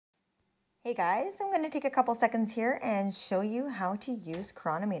Hey guys, I'm going to take a couple seconds here and show you how to use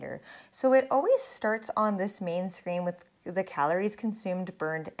Cronometer. So it always starts on this main screen with the calories consumed,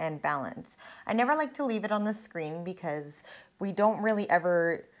 burned, and balance. I never like to leave it on the screen because we don't really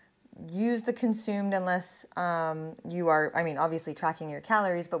ever use the consumed unless you are, obviously tracking your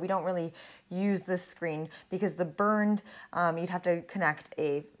calories, but we don't really use this screen because the burned, you'd have to connect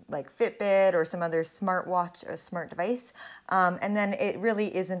a like Fitbit or some other smartwatch or smart device. And then it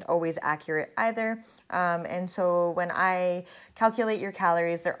really isn't always accurate either. And so when I calculate your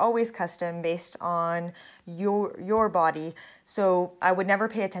calories, they're always custom based on your body. So I would never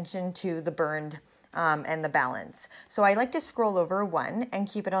pay attention to the burned and the balance. So I like to scroll over one and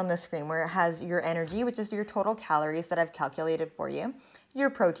keep it on the screen where it has your energy, which is your total calories that I've calculated for you, your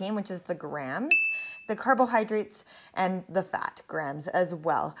protein, which is the grams, the carbohydrates, and the fat grams as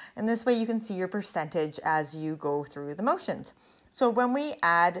well. And this way you can see your percentage as you go through the motions. So when we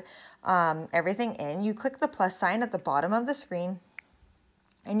add everything in, you click the plus sign at the bottom of the screen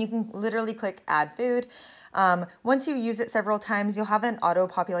and you can literally click add food. Once you use it several times, you'll have an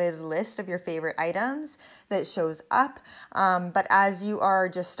auto-populated list of your favorite items that shows up. But as you are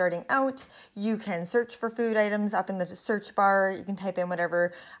just starting out, you can search for food items up in the search bar. You can type in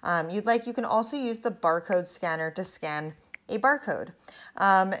whatever you'd like. You can also use the barcode scanner to scan a barcode.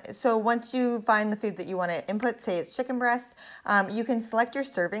 So once you find the food that you want to input, say it's chicken breast, you can select your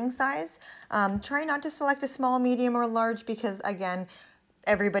serving size. Try not to select a small, medium, or large because, again,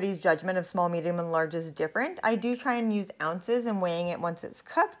 everybody's judgment of small, medium, and large is different. I do try and use ounces and weighing it once it's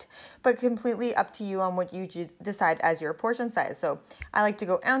cooked, but completely up to you on what you decide as your portion size. So I like to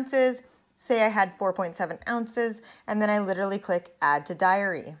go ounces, say I had 4.7 ounces, and then I literally click add to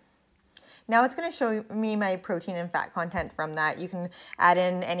diary. Now it's going to show me my protein and fat content from that. You can add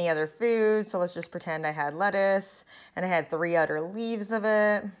in any other food. So let's just pretend I had lettuce and I had 3 other leaves of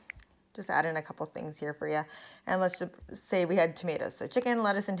it. Just add in a couple things here for you. And let's just say we had tomatoes. So chicken,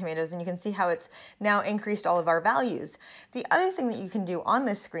 lettuce, and tomatoes, and you can see how it's now increased all of our values. The other thing that you can do on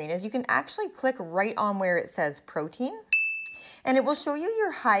this screen is you can actually click right on where it says protein, and it will show you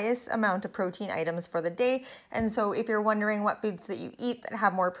your highest amount of protein items for the day. And so if you're wondering what foods that you eat that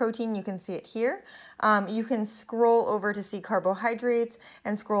have more protein, you can see it here. You can scroll over to see carbohydrates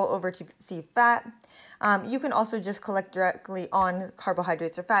and scroll over to see fat. You can also just click directly on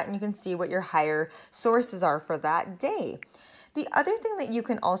carbohydrates or fat and you can see what your higher sources are for that day. The other thing that you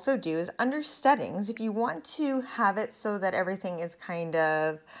can also do is under settings, if you want to have it so that everything is kind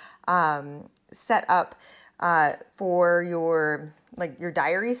of set up for your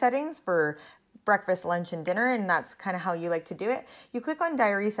diary settings for breakfast, lunch, and dinner, and that's kind of how you like to do it. You click on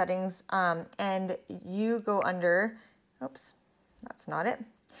diary settings and you go under, oops, that's not it,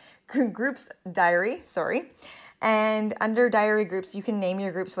 groups diary, sorry. And under diary groups, you can name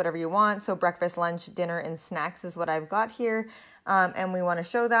your groups whatever you want. So breakfast, lunch, dinner, and snacks is what I've got here. And we want to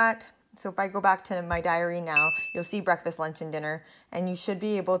show that. So if I go back to my diary now, you'll see breakfast, lunch, and dinner, and you should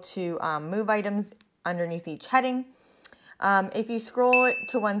be able to move items underneath each heading. If you scroll it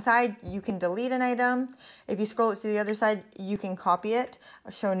to one side, you can delete an item. If you scroll it to the other side, you can copy it,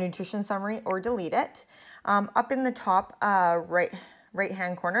 show nutrition summary, or delete it. Up in the top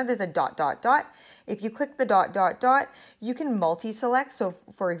right-hand corner, there's a dot, dot, dot. If you click the dot, dot, dot, you can multi-select. So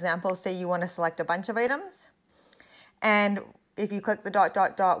for example, say you want to select a bunch of items. And if you click the dot,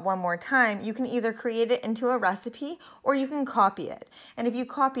 dot, dot one more time, you can either create it into a recipe or you can copy it. And if you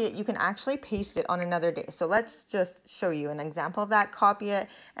copy it, you can actually paste it on another day. So let's just show you an example of that. Copy it,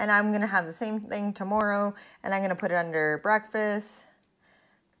 and I'm going to have the same thing tomorrow, and I'm going to put it under breakfast,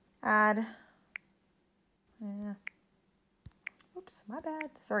 add, yeah. Oops, my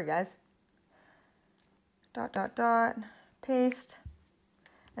bad. Sorry, guys. Dot, dot, dot, paste,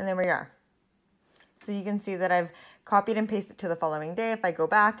 and there we are. So you can see that I've copied and pasted to the following day. If I go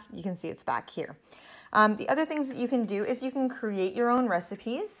back, you can see it's back here. The other things that you can do is you can create your own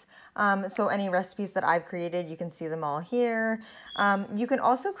recipes. So any recipes that I've created, you can see them all here. You can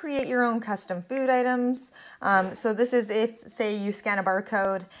also create your own custom food items. So this is if, say, you scan a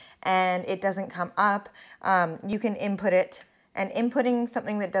barcode and it doesn't come up, you can input it. And inputting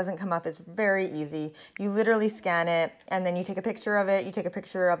something that doesn't come up is very easy. You literally scan it and then you take a picture of it. You take a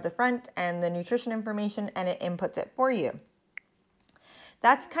picture of the front and the nutrition information and it inputs it for you.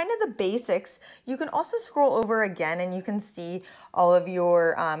 That's kind of the basics. You can also scroll over again and you can see all of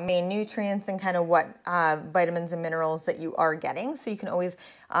your main nutrients and kind of what vitamins and minerals that you are getting. So you can always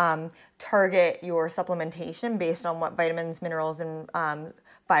target your supplementation based on what vitamins, minerals, and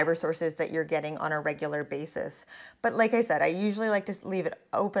fiber sources that you're getting on a regular basis. But like I said, I usually like to leave it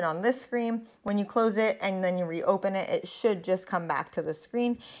open on this screen. When you close it and then you reopen it, it should just come back to the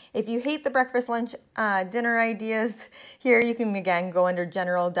screen. If you hate the breakfast, lunch, dinner ideas here, you can again go under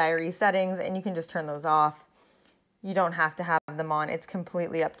general diary settings and you can just turn those off. You don't have to have them on. It's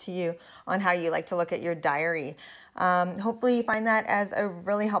completely up to you on how you like to look at your diary. Hopefully you find that as a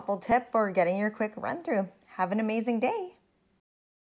really helpful tip for getting your quick run through. Have an amazing day.